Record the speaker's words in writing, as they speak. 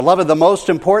Beloved, the most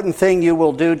important thing you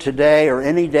will do today or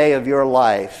any day of your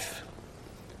life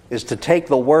is to take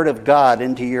the Word of God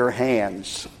into your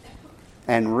hands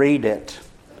and read it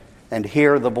and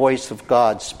hear the voice of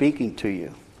God speaking to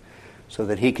you so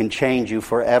that He can change you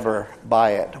forever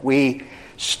by it. We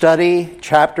study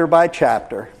chapter by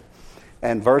chapter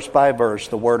and verse by verse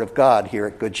the Word of God here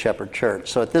at Good Shepherd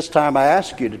Church. So at this time I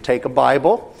ask you to take a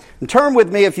Bible and turn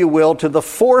with me, if you will, to the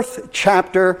 4th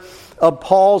chapter of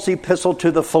Paul's epistle to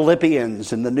the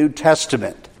Philippians in the New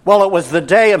Testament. Well, it was the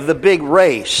day of the big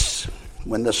race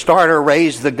when the starter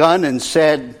raised the gun and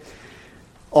said,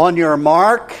 "On your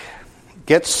mark,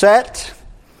 get set."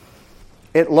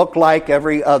 It looked like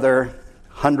every other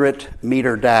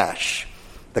 100-meter dash.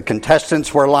 The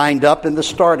contestants were lined up in the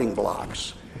starting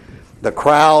blocks. The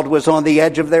crowd was on the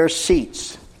edge of their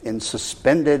seats in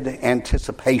suspended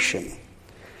anticipation.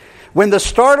 When the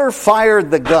starter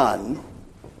fired the gun,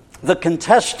 the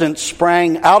contestants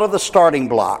sprang out of the starting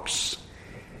blocks,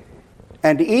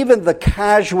 and even the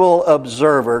casual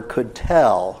observer could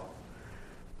tell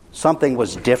something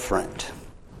was different.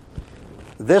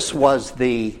 This was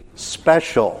the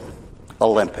Special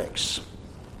Olympics.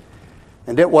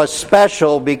 And it was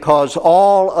special because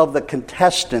all of the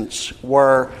contestants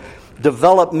were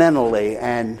developmentally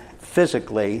and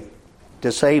physically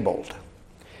disabled.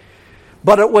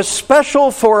 But it was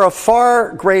special for a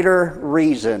far greater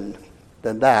reason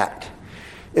than that.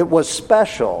 It was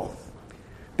special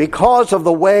because of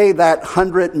the way that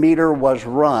 100-meter was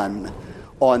run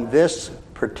on this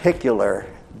particular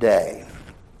day.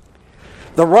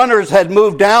 The runners had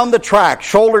moved down the track,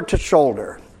 shoulder to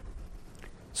shoulder.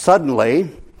 Suddenly,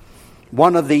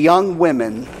 one of the young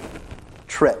women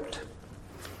tripped,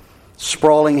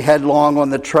 sprawling headlong on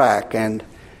the track, and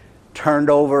turned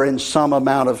over in some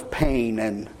amount of pain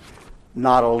and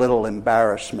not a little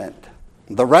embarrassment.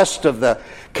 The rest of the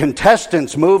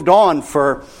contestants moved on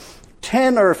for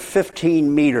 10 or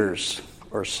 15 meters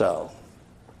or so.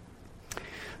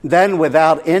 Then,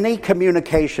 without any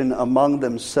communication among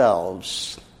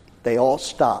themselves, they all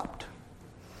stopped,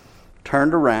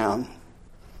 turned around,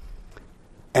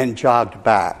 and jogged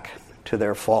back to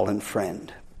their fallen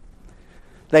friend.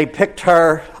 They picked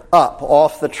her up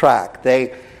off the track.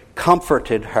 They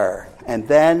comforted her, and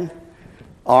then,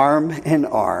 arm in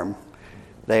arm,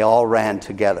 they all ran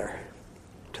together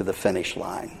to the finish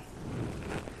line.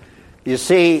 You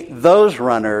see, those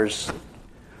runners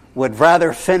would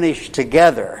rather finish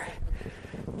together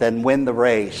than win the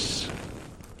race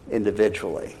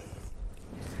individually.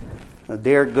 Now,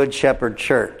 dear Good Shepherd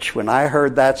Church, when I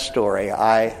heard that story,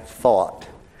 I thought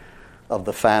of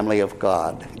the family of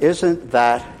God. Isn't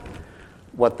that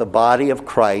what the body of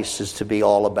Christ is to be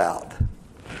all about?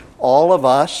 All of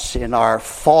us in our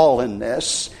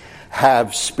fallenness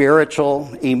have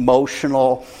spiritual,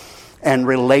 emotional, and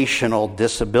relational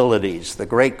disabilities. The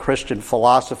great Christian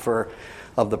philosopher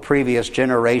of the previous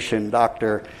generation,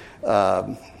 Dr.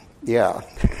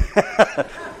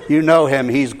 You know him,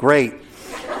 he's great.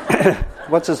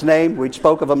 What's his name? We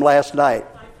spoke of him last night.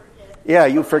 Yeah,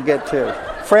 you forget too.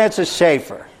 Francis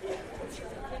Schaeffer.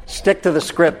 Stick to the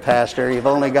script, Pastor. You've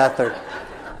only got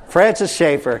Francis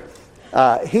Schaeffer.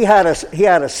 He had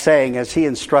a saying as he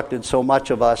instructed so much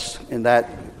of us in that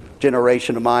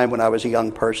generation of mine when I was a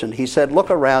young person. He said,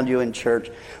 "Look around you in church.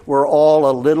 We're all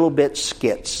a little bit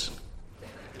skits."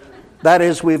 That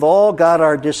is, we've all got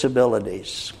our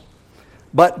disabilities.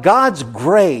 But God's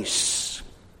grace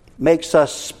makes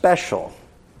us special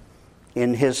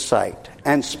in His sight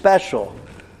and special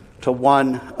to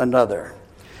one another.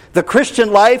 The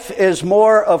Christian life is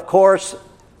more, of course,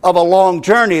 of a long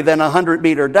journey than a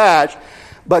 100-meter dash,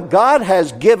 but God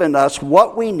has given us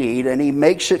what we need, and He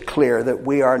makes it clear that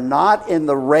we are not in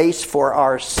the race for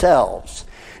ourselves.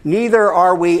 Neither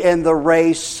are we in the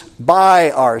race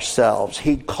by ourselves.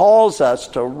 He calls us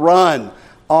to run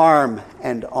arm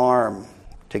in arm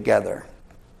together.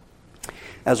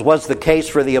 As was the case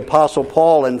for the Apostle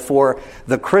Paul and for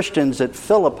the Christians at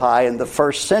Philippi in the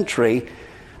first century,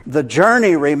 the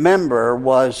journey, remember,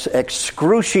 was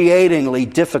excruciatingly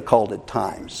difficult at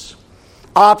times.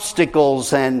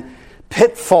 Obstacles and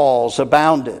pitfalls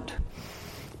abounded.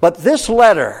 But this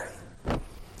letter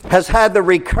has had the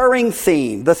recurring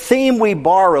theme, the theme we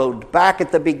borrowed back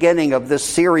at the beginning of this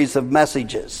series of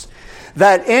messages,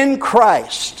 that in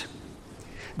Christ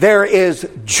there is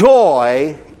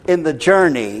joy in the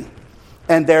journey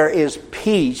and there is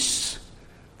peace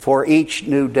for each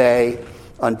new day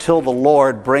until the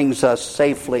Lord brings us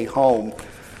safely home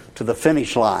to the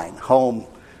finish line, home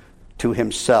to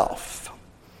Himself.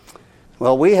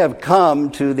 Well, we have come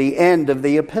to the end of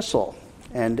the epistle.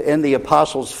 And in the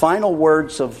apostle's final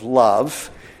words of love,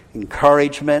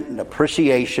 encouragement, and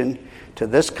appreciation to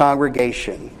this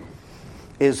congregation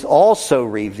is also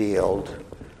revealed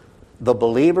the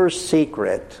believer's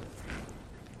secret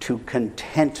to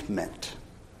contentment.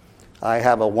 I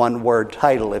have a one-word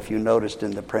title, if you noticed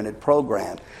in the printed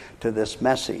program, to this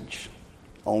message.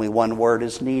 Only one word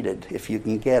is needed, if you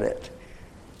can get it.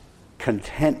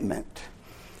 Contentment.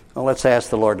 Well, let's ask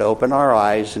the Lord to open our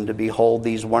eyes and to behold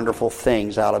these wonderful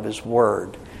things out of His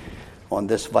Word on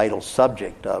this vital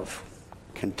subject of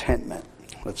contentment.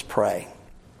 Let's pray.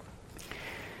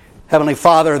 Heavenly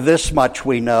Father, this much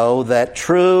we know, that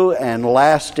true and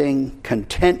lasting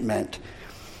contentment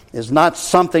is not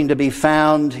something to be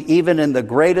found even in the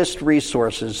greatest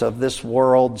resources of this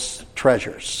world's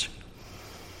treasures.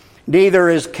 Neither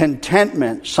is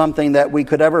contentment something that we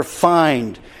could ever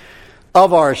find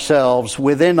of ourselves,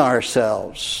 within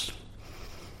ourselves.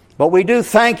 But we do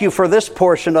thank you for this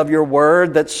portion of your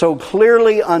word that so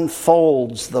clearly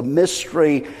unfolds the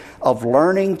mystery of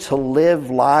learning to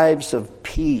live lives of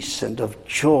peace and of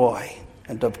joy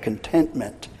and of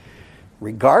contentment,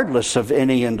 regardless of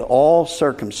any and all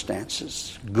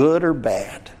circumstances, good or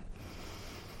bad.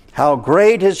 How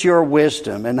great is your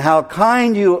wisdom, and how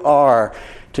kind you are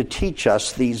to teach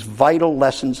us these vital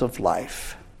lessons of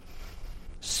life.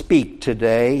 Speak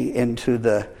today into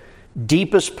the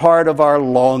deepest part of our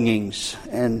longings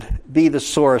and be the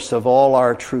source of all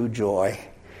our true joy.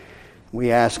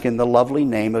 We ask in the lovely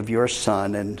name of your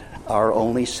Son and our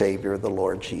only Savior, the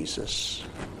Lord Jesus.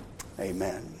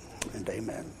 Amen and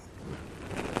amen.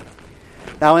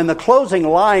 Now, in the closing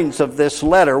lines of this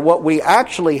letter, what we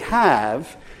actually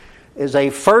have is a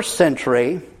first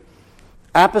century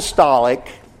apostolic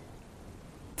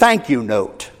thank you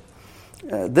note.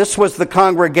 This was the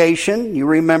congregation, you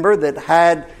remember, that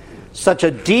had such a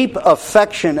deep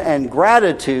affection and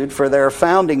gratitude for their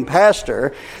founding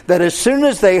pastor that as soon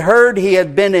as they heard he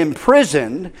had been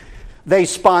imprisoned, they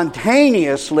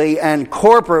spontaneously and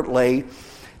corporately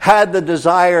had the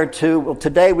desire to, well,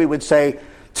 today we would say,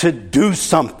 to do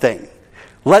something.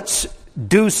 Let's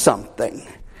do something.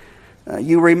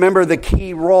 You remember the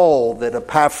key role that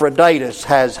Epaphroditus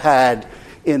has had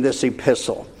in this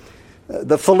epistle.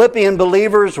 The Philippian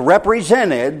believers,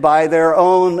 represented by their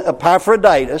own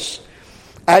Epaphroditus,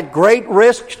 at great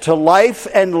risk to life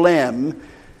and limb,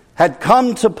 had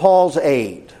come to Paul's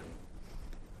aid.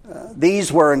 These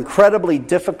were incredibly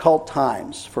difficult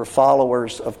times for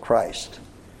followers of Christ,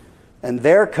 and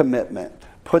their commitment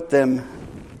put them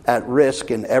at risk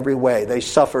in every way. They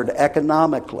suffered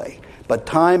economically, but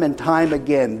time and time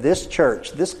again, this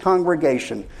church, this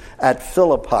congregation at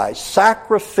Philippi,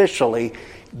 sacrificially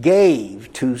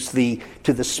gave to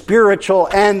the spiritual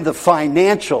and the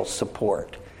financial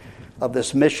support of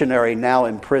this missionary now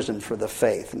imprisoned for the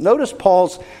faith. Notice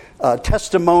Paul's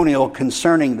testimonial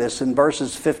concerning this in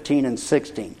verses 15 and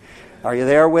 16. Are you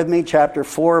there with me? Chapter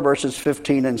 4, verses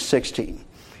 15 and 16.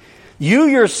 You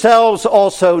yourselves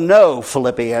also know,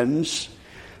 Philippians,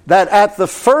 that at the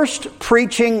first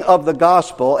preaching of the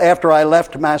gospel after I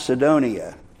left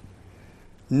Macedonia,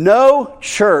 no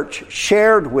church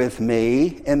shared with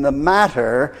me in the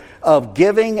matter of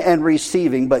giving and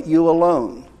receiving, but you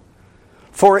alone.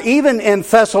 For even in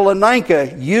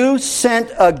Thessalonica, you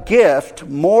sent a gift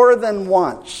more than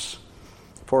once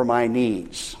for my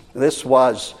needs. This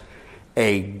was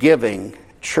a giving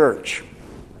church.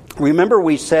 Remember,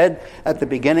 we said at the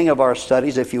beginning of our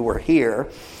studies, if you were here,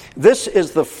 this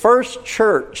is the first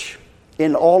church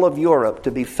in all of Europe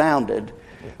to be founded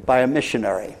by a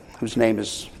missionary whose name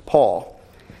is Paul.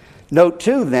 Note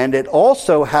too, then, it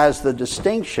also has the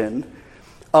distinction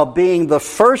of being the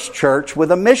first church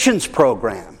with a missions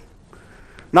program.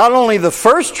 Not only the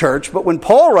first church, but when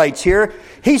Paul writes here,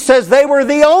 he says they were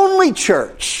the only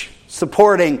church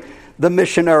supporting the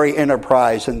missionary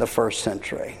enterprise in the first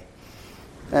century.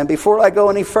 And before I go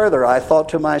any further, I thought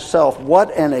to myself,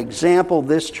 what an example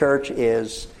this church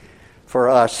is for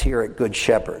us here at Good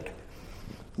Shepherd.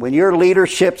 When your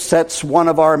leadership sets one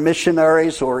of our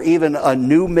missionaries or even a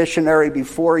new missionary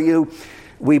before you,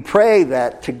 we pray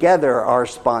that together our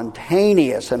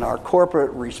spontaneous and our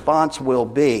corporate response will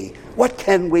be, what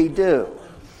can we do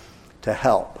to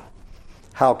help?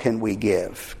 How can we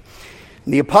give?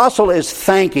 And the apostle is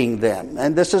thanking them,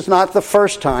 and this is not the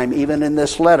first time even in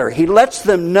this letter. He lets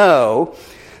them know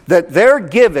that their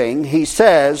giving, he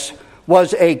says,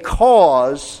 was a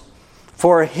cause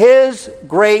for his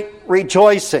great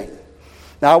rejoicing.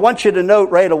 Now I want you to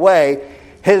note right away,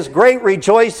 his great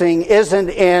rejoicing isn't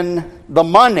in the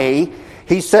money.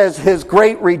 He says his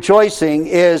great rejoicing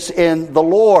is in the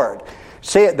Lord.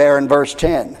 See it there in verse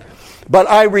 10. But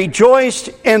I rejoiced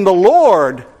in the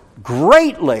Lord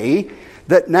greatly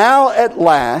that now at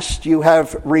last you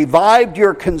have revived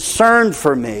your concern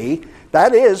for me,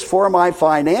 that is, for my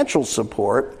financial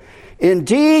support.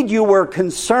 Indeed, you were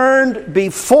concerned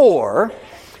before,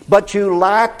 but you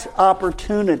lacked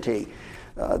opportunity.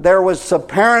 There was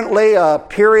apparently a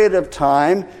period of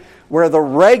time where the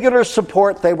regular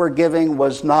support they were giving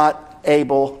was not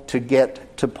able to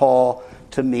get to Paul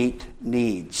to meet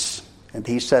needs. And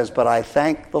he says, but I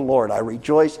thank the Lord, I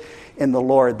rejoice in the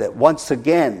Lord that once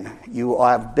again you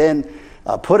have been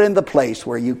put in the place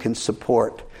where you can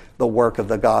support the work of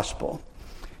the gospel.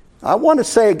 I want to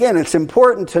say again, it's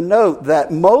important to note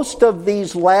that most of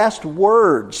these last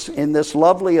words in this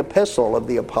lovely epistle of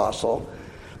the apostle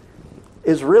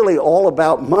is really all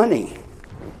about money.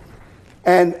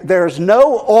 And there's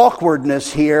no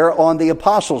awkwardness here on the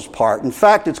apostle's part. In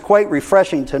fact, it's quite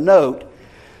refreshing to note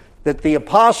that the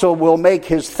apostle will make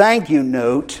his thank you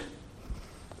note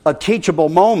a teachable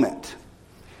moment.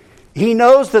 He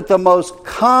knows that the most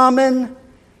common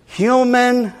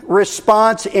human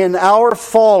response in our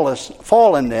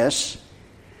fallenness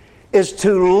is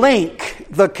to link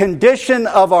the condition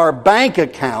of our bank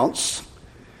accounts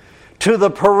to the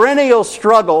perennial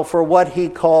struggle for what he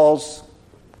calls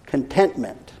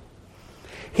contentment.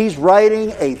 He's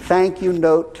writing a thank you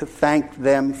note to thank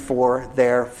them for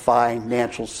their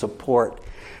financial support.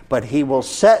 But he will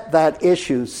set that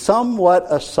issue somewhat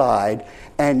aside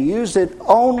and use it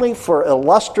only for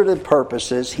illustrative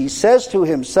purposes. He says to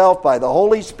himself by the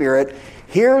Holy Spirit,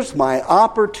 here's my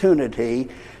opportunity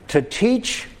to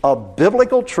teach a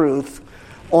biblical truth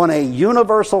on a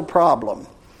universal problem.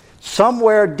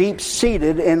 Somewhere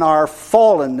deep-seated in our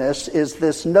fallenness is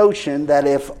this notion that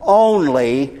if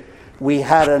only we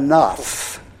had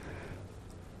enough,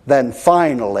 then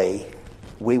finally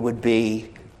we would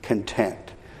be content.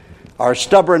 Our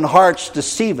stubborn hearts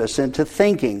deceive us into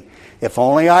thinking, if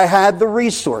only I had the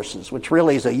resources, which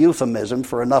really is a euphemism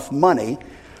for enough money,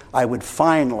 I would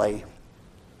finally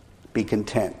be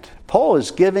content. Paul is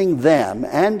giving them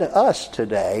and us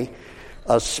today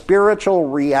a spiritual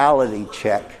reality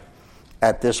check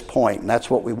at this point, and that's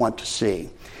what we want to see.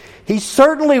 He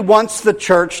certainly wants the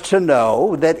church to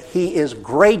know that he is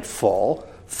grateful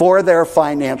for their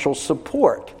financial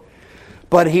support.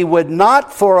 But he would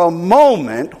not for a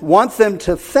moment want them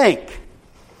to think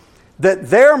that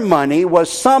their money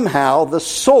was somehow the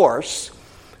source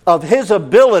of his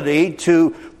ability to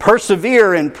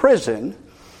persevere in prison,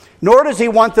 nor does he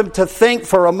want them to think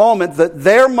for a moment that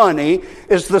their money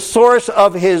is the source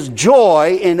of his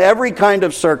joy in every kind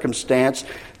of circumstance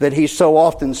that he's so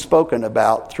often spoken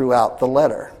about throughout the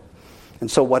letter.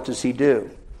 And so what does he do?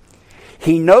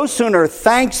 He no sooner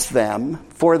thanks them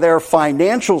for their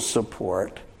financial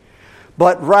support,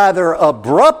 but rather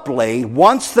abruptly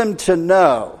wants them to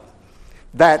know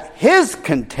that his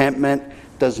contentment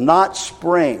does not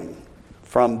spring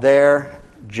from their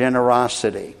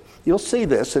generosity. You'll see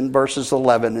this in verses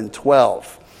 11 and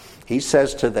 12. He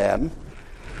says to them,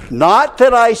 not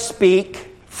that I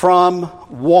speak from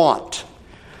want,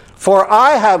 for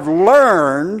I have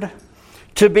learned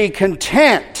to be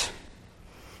content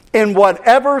in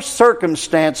whatever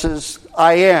circumstances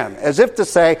I am. As if to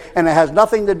say, and it has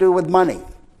nothing to do with money.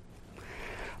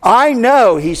 I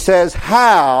know, he says,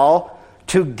 how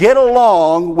to get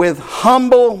along with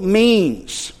humble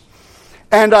means.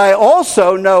 And I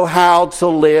also know how to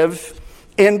live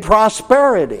in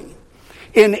prosperity.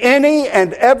 In any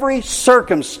and every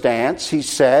circumstance, he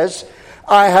says,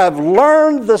 I have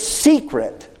learned the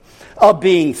secret of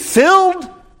being filled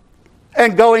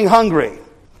and going hungry,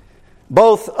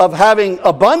 both of having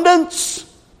abundance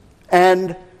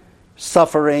and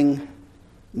suffering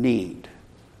need.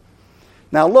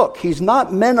 Now look, he's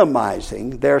not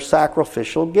minimizing their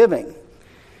sacrificial giving.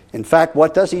 In fact,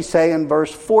 what does he say in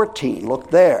verse 14? Look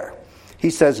there. He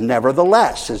says,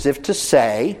 nevertheless, as if to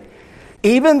say,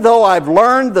 even though I've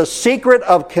learned the secret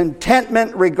of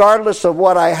contentment regardless of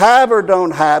what I have or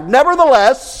don't have,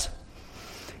 nevertheless,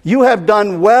 you have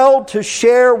done well to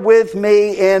share with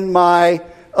me in my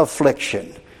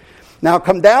affliction. Now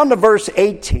come down to verse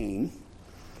 18,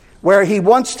 where he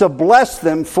wants to bless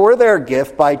them for their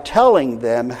gift by telling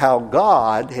them how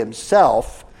God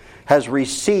himself has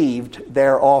received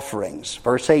their offerings.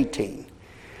 Verse 18.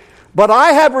 But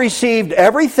I have received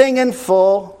everything in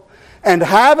full and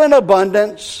have in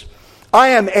abundance. I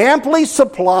am amply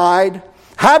supplied,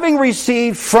 having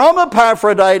received from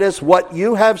Epaphroditus what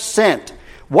you have sent.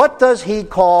 What does he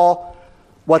call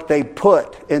what they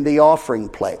put in the offering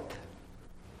plate?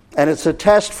 And it's a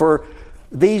test for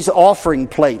these offering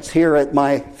plates here at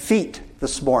my feet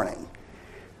this morning.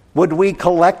 Would we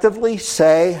collectively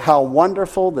say how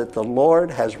wonderful that the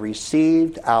Lord has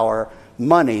received our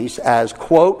monies as,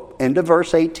 quote, into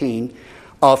verse 18,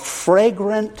 a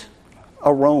fragrant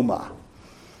aroma.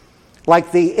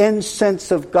 Like the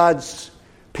incense of God's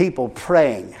people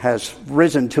praying has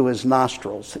risen to his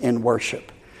nostrils in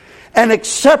worship. An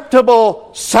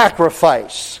acceptable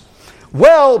sacrifice,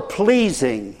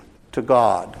 well-pleasing to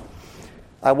God.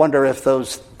 I wonder if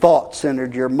those thoughts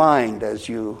entered your mind as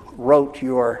you wrote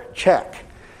your check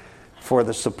for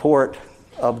the support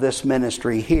of this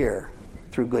ministry here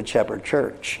through Good Shepherd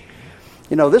Church.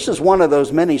 You know, this is one of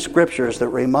those many scriptures that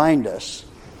remind us,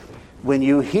 when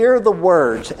you hear the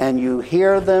words, and you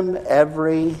hear them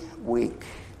every week,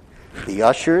 the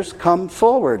ushers come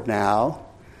forward now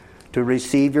to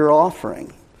receive your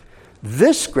offering.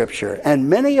 This scripture and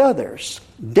many others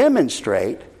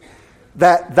demonstrate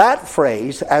that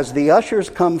phrase, as the ushers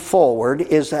come forward,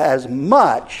 is as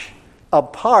much a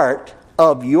part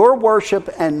of your worship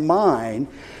and mine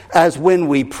as when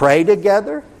we pray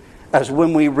together, as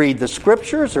when we read the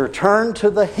scriptures or turn to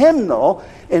the hymnal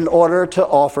in order to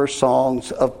offer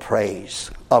songs of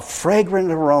praise. A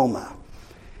fragrant aroma,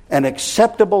 an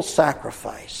acceptable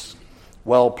sacrifice,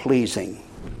 well-pleasing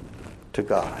to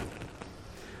God.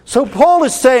 So Paul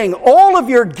is saying, all of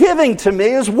your giving to me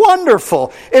is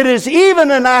wonderful. It is even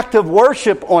an act of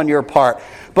worship on your part.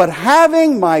 But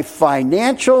having my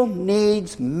financial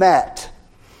needs met,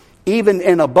 even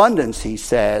in abundance, he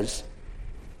says,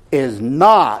 is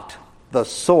not the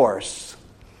source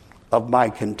of my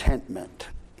contentment.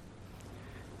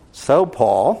 So,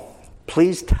 Paul,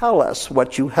 please tell us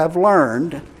what you have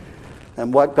learned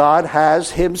and what God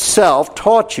has himself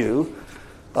taught you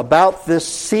about this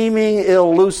seeming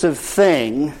elusive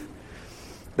thing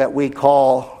that we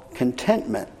call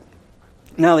contentment.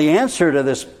 Now, the answer to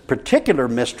this particular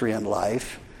mystery in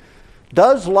life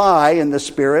does lie in the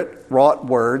Spirit-wrought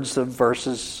words of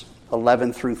verses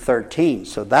 11 through 13.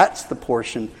 So that's the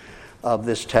portion of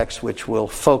this text which we'll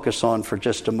focus on for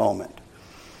just a moment.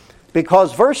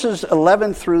 Because verses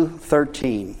 11 through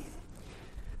 13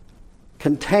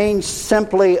 contain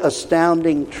simply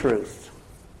astounding truth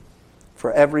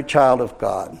for every child of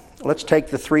God. Let's take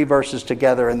the three verses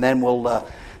together and then we'll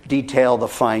detail the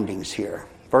findings here.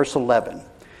 Verse 11.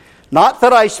 Not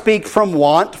that I speak from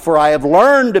want, for I have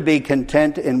learned to be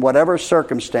content in whatever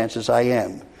circumstances I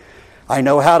am. I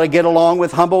know how to get along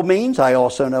with humble means. I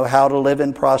also know how to live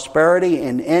in prosperity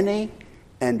in any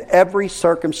and every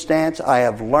circumstance. I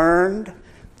have learned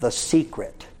the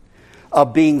secret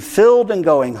of being filled and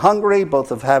going hungry,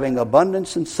 both of having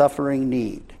abundance and suffering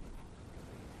need.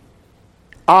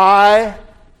 I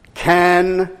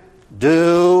can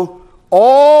do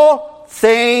all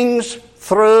things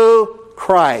through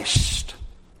Christ,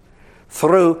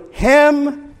 through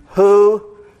him who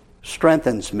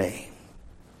strengthens me.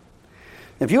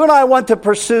 If you and I want to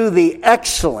pursue the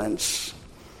excellence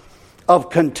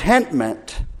of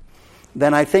contentment,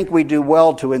 then I think we do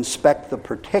well to inspect the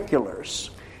particulars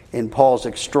in Paul's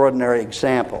extraordinary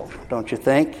example, don't you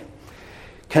think?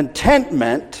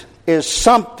 Contentment is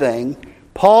something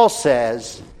Paul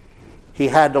says he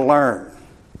had to learn.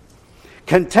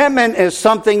 Contentment is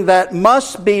something that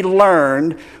must be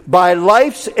learned by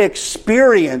life's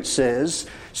experiences,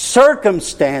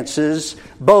 circumstances,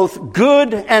 both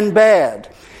good and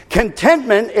bad.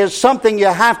 Contentment is something you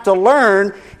have to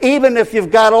learn even if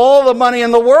you've got all the money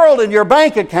in the world in your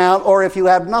bank account or if you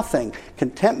have nothing.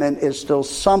 Contentment is still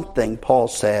something, Paul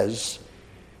says,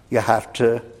 you have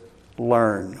to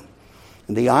learn.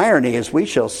 And the irony, as we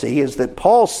shall see, is that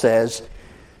Paul says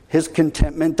his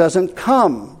contentment doesn't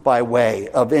come by way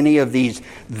of any of these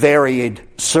varied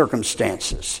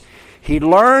circumstances. He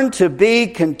learned to be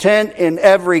content in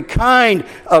every kind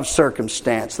of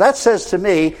circumstance. That says to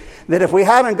me that if we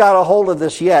haven't got a hold of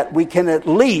this yet, we can at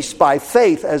least, by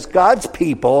faith as God's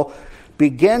people,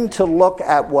 begin to look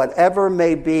at whatever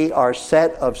may be our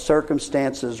set of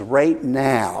circumstances right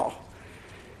now,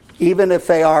 even if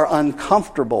they are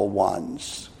uncomfortable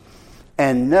ones,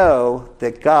 and know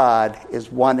that God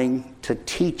is wanting to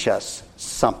teach us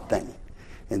something.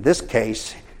 In this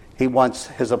case, he wants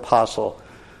his apostle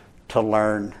to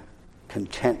learn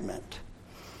contentment.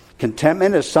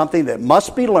 Contentment is something that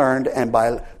must be learned, and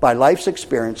by life's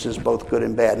experiences, both good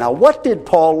and bad. Now, what did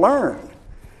Paul learn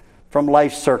from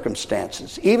life's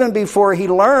circumstances, even before he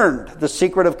learned the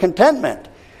secret of contentment?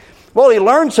 Well, he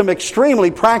learned some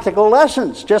extremely practical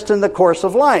lessons just in the course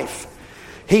of life.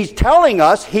 He's telling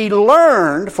us he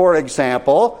learned, for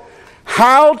example,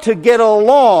 how to get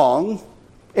along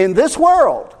in this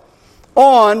world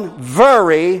on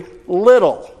very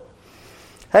little.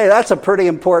 Hey, that's a pretty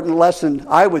important lesson,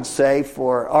 I would say,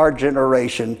 for our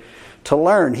generation to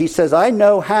learn. He says, I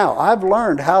know how. I've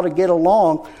learned how to get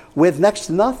along with next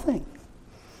to nothing.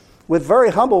 with very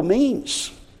humble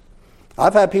means.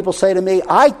 I've had people say to me,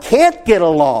 I can't get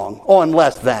along on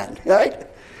less than, right?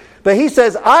 But he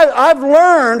says, I've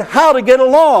learned how to get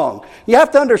along. You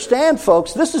have to understand,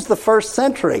 folks, this is the first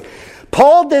century.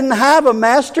 Paul didn't have a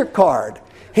MasterCard.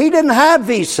 He didn't have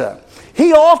Visa.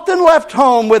 He often left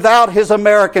home without his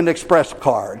American Express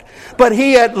card. But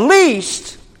he at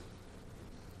least,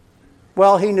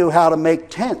 he knew how to make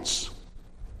tents.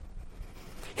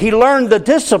 He learned the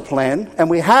discipline, and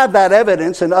we have that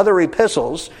evidence in other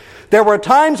epistles. There were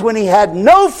times when he had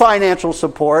no financial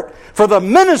support for the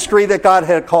ministry that God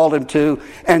had called him to,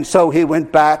 and so he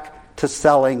went back to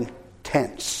selling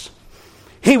tents.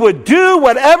 He would do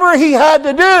whatever he had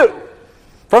to do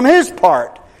from his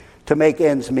part to make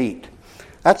ends meet.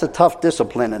 That's a tough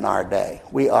discipline in our day.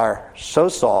 We are so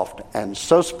soft and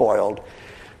so spoiled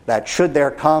that should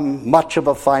there come much of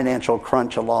a financial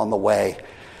crunch along the way,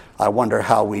 I wonder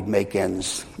how we'd make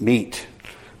ends meet,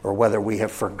 or whether we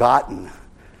have forgotten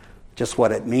just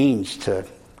what it means to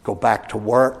go back to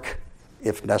work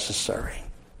if necessary.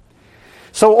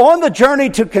 So on the journey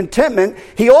to contentment,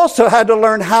 he also had to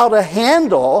learn how to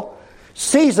handle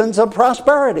seasons of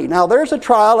prosperity. Now, there's a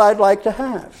trial I'd like to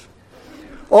have.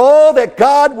 Oh, that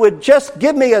God would just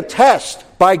give me a test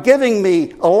by giving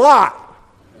me a lot.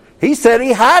 He said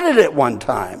he had it at one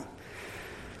time.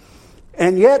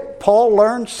 And yet, Paul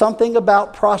learned something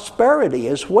about prosperity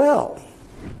as well.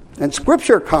 And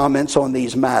Scripture comments on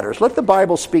these matters. Let the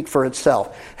Bible speak for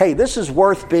itself. Hey, this is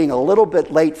worth being a little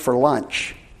bit late for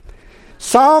lunch.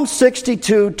 Psalm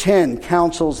 62:10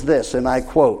 counsels this, and I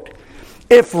quote,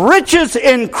 "If riches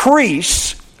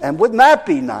increase," and wouldn't that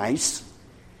be nice,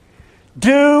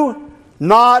 "do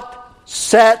not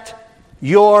set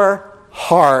your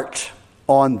heart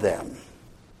on them."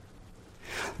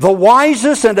 The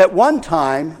wisest and at one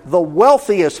time the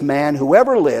wealthiest man who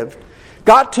ever lived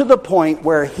got to the point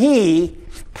where he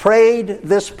prayed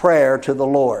this prayer to the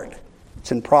Lord.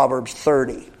 It's in Proverbs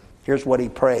 30. Here's what he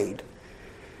prayed.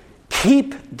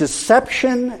 "Keep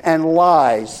deception and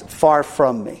lies far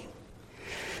from me.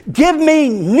 Give me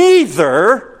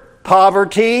neither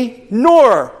poverty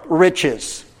nor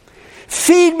riches.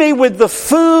 Feed me with the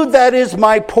food that is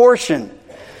my portion,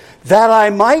 that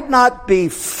I might not be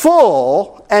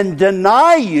full and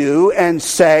deny you and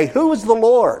say, 'Who is the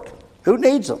Lord?'" Who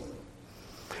needs him?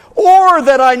 "Or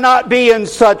that I not be in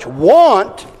such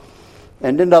want,"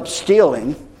 and end up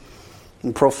stealing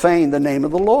and profane the name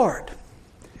of the Lord.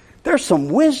 There's some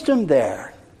wisdom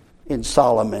there in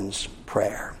Solomon's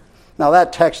prayer. Now,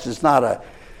 that text is not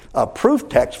a proof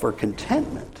text for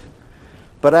contentment,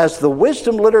 but as the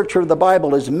wisdom literature of the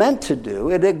Bible is meant to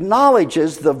do, it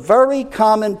acknowledges the very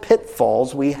common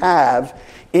pitfalls we have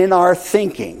in our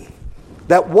thinking,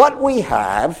 that what we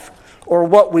have or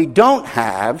what we don't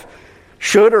have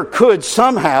should or could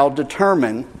somehow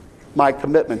determine my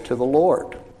commitment to the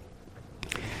Lord.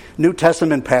 New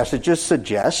Testament passages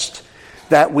suggest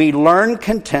that we learn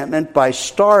contentment by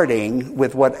starting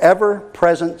with whatever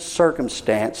present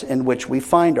circumstance in which we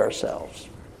find ourselves.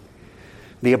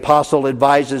 The apostle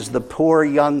advises the poor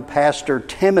young pastor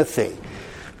Timothy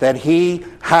that he,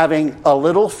 having a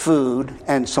little food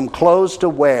and some clothes to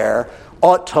wear,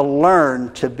 ought to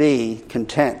learn to be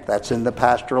content. That's in the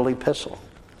pastoral epistle.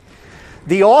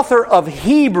 The author of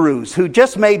Hebrews, who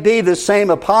just may be the same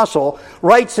apostle,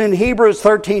 writes in Hebrews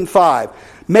 13:5,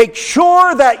 "Make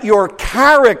sure that your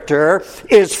character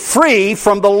is free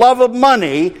from the love of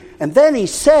money." And then he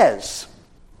says,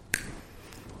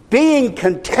 "Being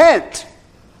content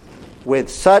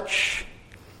with such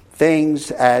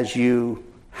things as you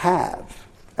have,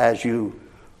 as you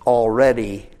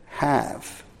already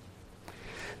have."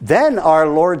 Then our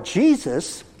Lord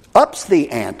Jesus ups the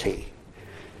ante.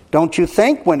 Don't you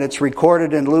think, when it's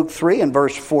recorded in Luke 3 and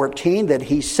verse 14, that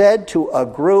he said to a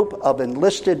group of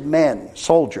enlisted men,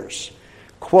 soldiers,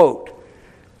 quote,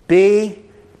 "Be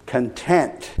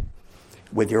content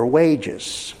with your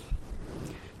wages."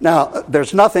 Now,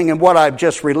 there's nothing in what I've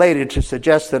just related to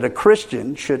suggest that a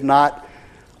Christian should not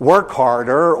work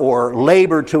harder or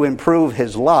labor to improve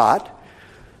his lot,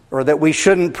 or that we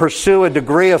shouldn't pursue a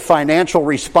degree of financial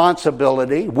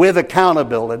responsibility with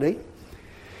accountability.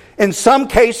 In some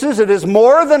cases, it is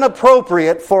more than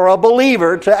appropriate for a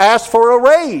believer to ask for a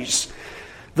raise.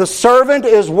 The servant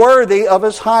is worthy of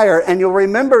his hire. And you'll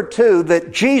remember, too,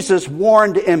 that Jesus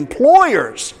warned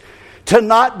employers to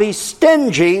not be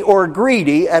stingy or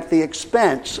greedy at the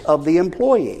expense of the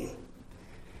employee.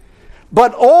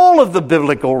 But all of the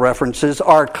biblical references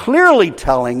are clearly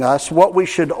telling us what we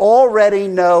should already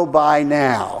know by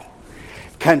now.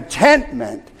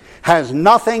 Contentment has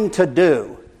nothing to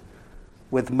do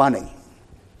with money.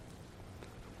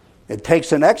 It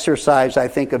takes an exercise, I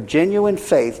think, of genuine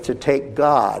faith to take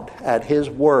God at His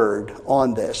word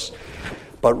on this.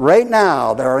 But right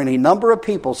now, there are any number of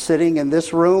people sitting in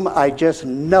this room, I just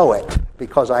know it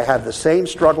because I have the same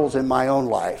struggles in my own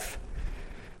life.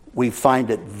 We find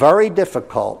it very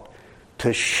difficult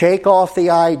to shake off the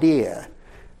idea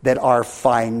that our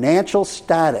financial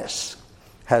status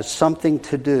has something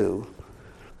to do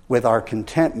with our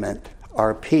contentment,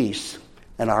 our peace,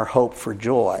 and our hope for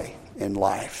joy in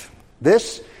life.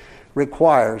 This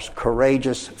requires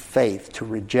courageous faith to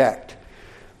reject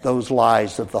those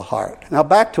lies of the heart. Now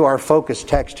back to our focus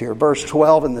text here, verse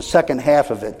 12 in the second half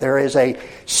of it. There is a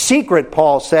secret,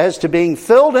 Paul says, to being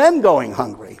filled and going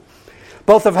hungry,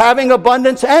 both of having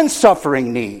abundance and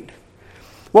suffering need.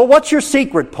 Well, what's your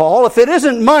secret, Paul? If it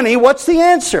isn't money, what's the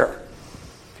answer?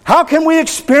 How can we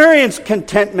experience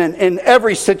contentment in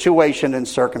every situation and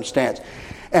circumstance?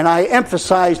 And I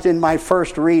emphasized in my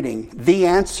first reading, the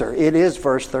answer. It is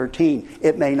verse 13.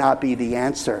 It may not be the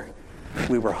answer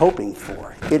we were hoping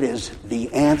for. It is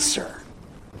the answer.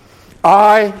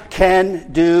 I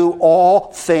can do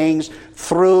all things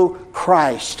through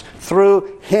Christ,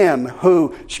 through Him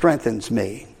who strengthens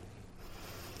me.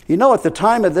 You know, at the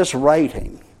time of this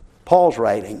writing, Paul's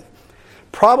writing,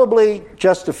 probably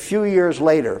just a few years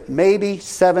later, maybe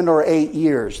 7 or 8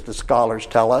 years, the scholars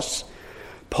tell us,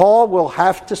 Paul will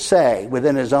have to say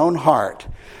within his own heart,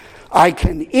 I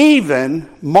can even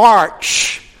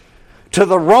march to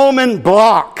the Roman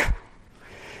block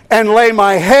and lay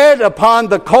my head upon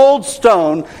the cold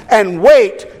stone and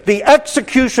wait the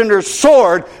executioner's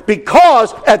sword,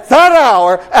 because at that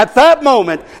hour, at that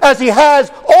moment, as he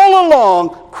has all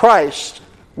along, Christ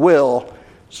will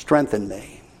strengthen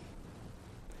me.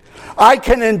 I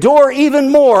can endure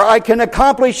even more. I can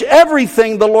accomplish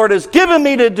everything the Lord has given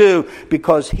me to do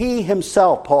because He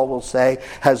Himself, Paul will say,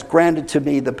 has granted to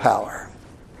me the power.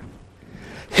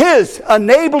 His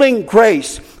enabling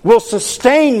grace will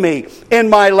sustain me in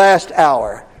my last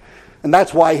hour. And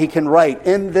that's why he can write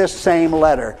in this same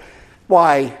letter,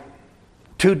 why,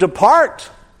 to depart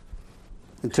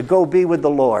and to go be with the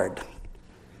Lord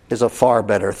is a far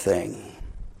better thing.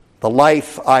 The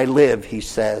life I live, he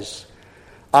says,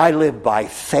 I live by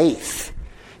faith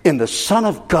in the Son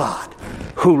of God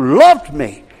who loved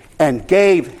me and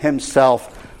gave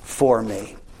Himself for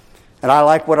me. And I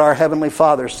like what our Heavenly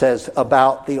Father says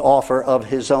about the offer of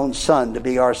His own Son to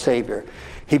be our Savior.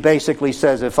 He basically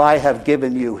says, if I have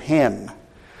given you Him,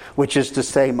 which is to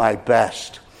say my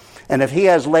best, and if He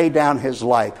has laid down His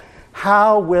life,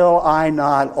 how will I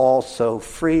not also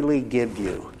freely give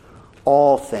you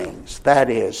all things? That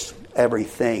is,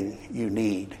 everything you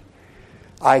need.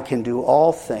 I can do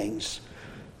all things,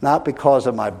 not because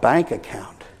of my bank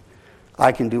account.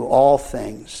 I can do all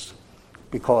things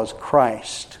because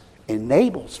Christ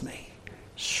enables me,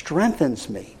 strengthens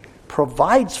me,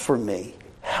 provides for me,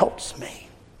 helps me.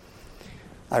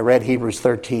 I read Hebrews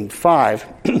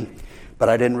 13:5, but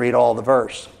I didn't read all the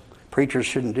verse. Preachers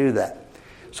shouldn't do that.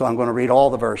 So I'm going to read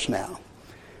all the verse now.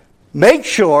 Make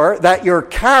sure that your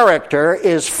character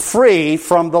is free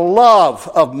from the love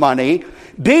of money,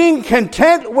 being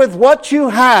content with what you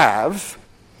have,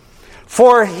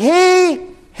 for He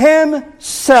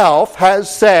Himself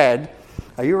has said,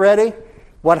 are you ready?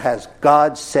 What has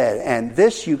God said? And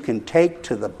this you can take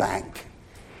to the bank.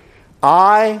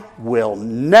 I will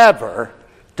never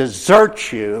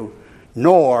desert you,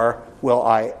 nor will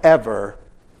I ever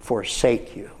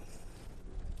forsake you.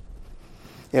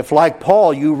 If, like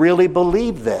Paul, you really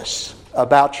believe this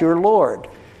about your Lord,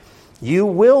 you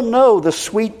will know the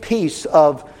sweet peace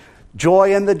of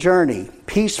joy in the journey,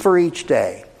 peace for each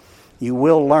day. You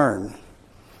will learn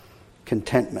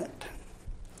contentment.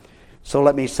 So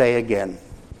let me say again,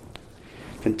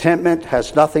 contentment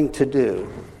has nothing to do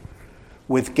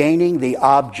with gaining the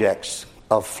objects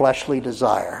of fleshly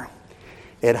desire.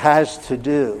 It has to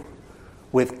do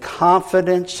with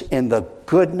confidence in the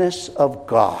goodness of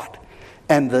God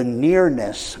and the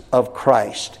nearness of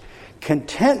Christ.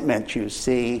 Contentment, you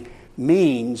see,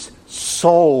 means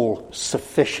soul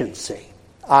sufficiency.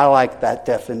 I like that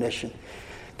definition.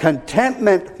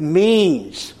 Contentment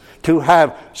means to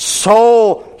have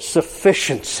soul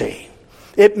sufficiency.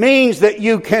 It means that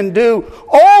you can do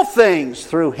all things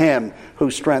through Him who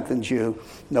strengthens you,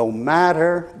 no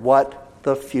matter what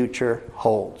the future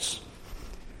holds.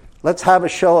 Let's have a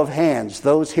show of hands,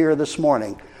 those here this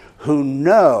morning who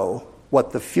know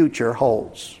what the future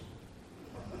holds.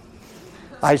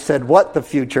 I said what the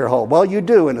future holds. Well, you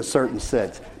do in a certain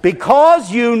sense.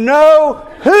 Because you know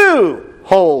who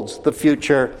holds the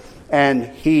future, and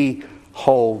He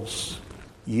holds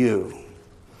you.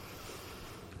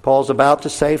 Paul's about to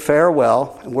say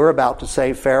farewell, and we're about to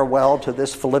say farewell to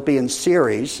this Philippians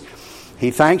series. He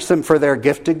thanks them for their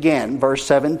gift again, verse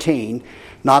 17.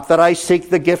 Not that I seek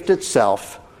the gift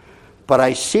itself, but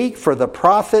I seek for the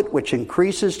profit which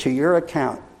increases to your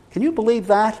account. Can you believe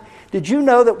that? Did you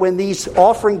know that when these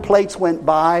offering plates went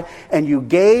by and you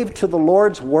gave to the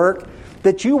Lord's work,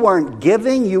 that you weren't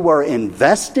giving, you were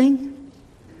investing?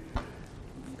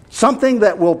 Something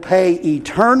that will pay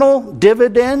eternal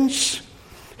dividends?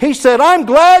 He said, I'm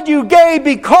glad you gave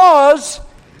because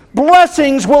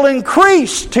blessings will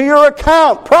increase to your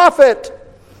account, profit.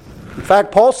 In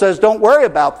fact, Paul says, don't worry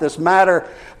about this matter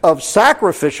of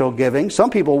sacrificial giving. Some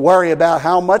people worry about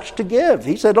how much to give.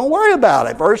 He said, don't worry about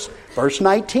it. Verse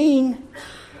 19.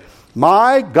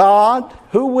 My God,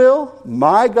 who will?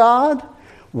 My God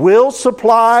will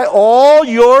supply all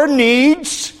your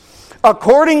needs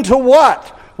according to what?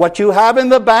 What you have in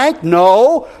the bank?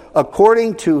 No,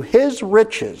 according to His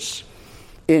riches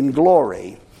in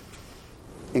glory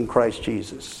in Christ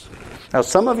Jesus. Now,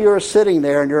 some of you are sitting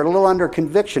there and you're a little under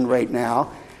conviction right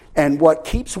now, and what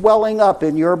keeps welling up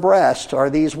in your breast are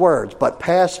these words, but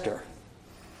Pastor,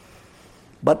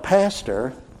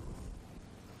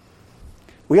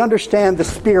 we understand the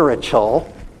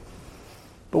spiritual,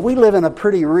 but we live in a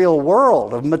pretty real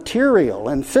world of material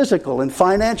and physical and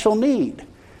financial need.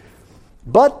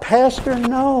 But Pastor,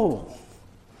 no.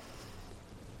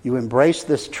 You embrace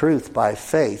this truth by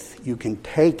faith, you can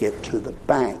take it to the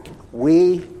bank.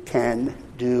 We can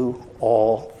do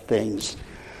all things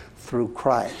through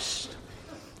Christ,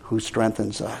 who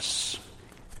strengthens us.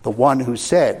 The one who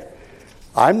said,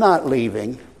 I'm not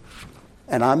leaving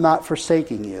and I'm not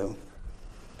forsaking you,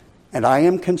 and I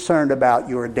am concerned about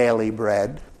your daily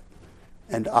bread,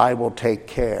 and I will take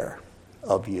care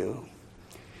of you.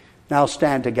 Now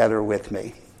stand together with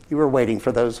me. You were waiting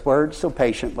for those words so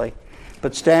patiently,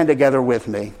 but stand together with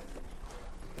me.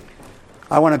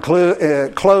 I want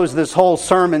to close this whole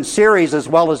sermon series as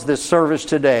well as this service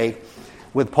today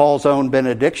with Paul's own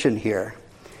benediction here.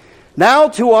 Now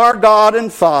to our God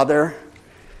and Father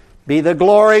be the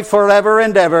glory forever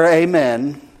and ever.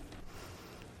 Amen.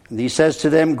 And he says to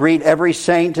them, greet every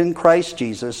saint in Christ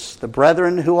Jesus. The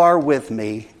brethren who are with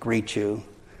me greet you.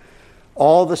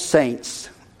 All the saints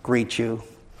greet you,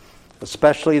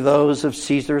 especially those of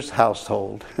Caesar's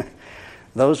household.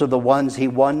 Those are the ones he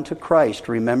won to Christ,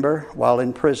 remember, while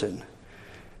in prison.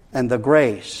 And the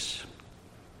grace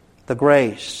of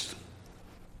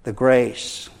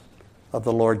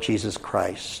the Lord Jesus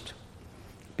Christ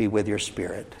be with your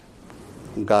spirit.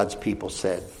 And God's people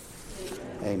said,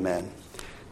 Amen.